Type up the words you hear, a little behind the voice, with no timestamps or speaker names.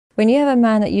When you have a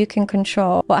man that you can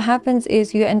control, what happens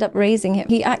is you end up raising him.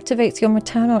 He activates your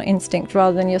maternal instinct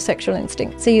rather than your sexual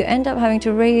instinct. So you end up having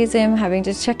to raise him, having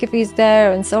to check if he's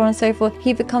there, and so on and so forth.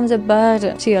 He becomes a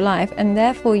burden to your life, and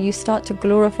therefore you start to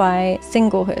glorify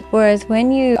singlehood. Whereas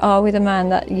when you are with a man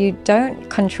that you don't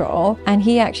control and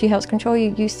he actually helps control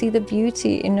you, you see the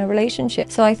beauty in a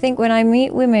relationship. So I think when I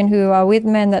meet women who are with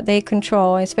men that they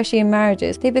control, especially in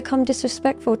marriages, they become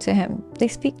disrespectful to him. They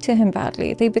speak to him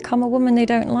badly. They become a woman they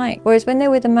don't like. Whereas when they're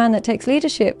with a man that takes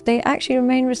leadership, they actually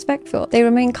remain respectful. They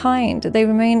remain kind. They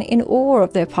remain in awe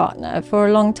of their partner for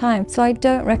a long time. So I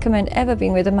don't recommend ever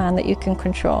being with a man that you can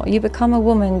control. You become a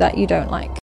woman that you don't like.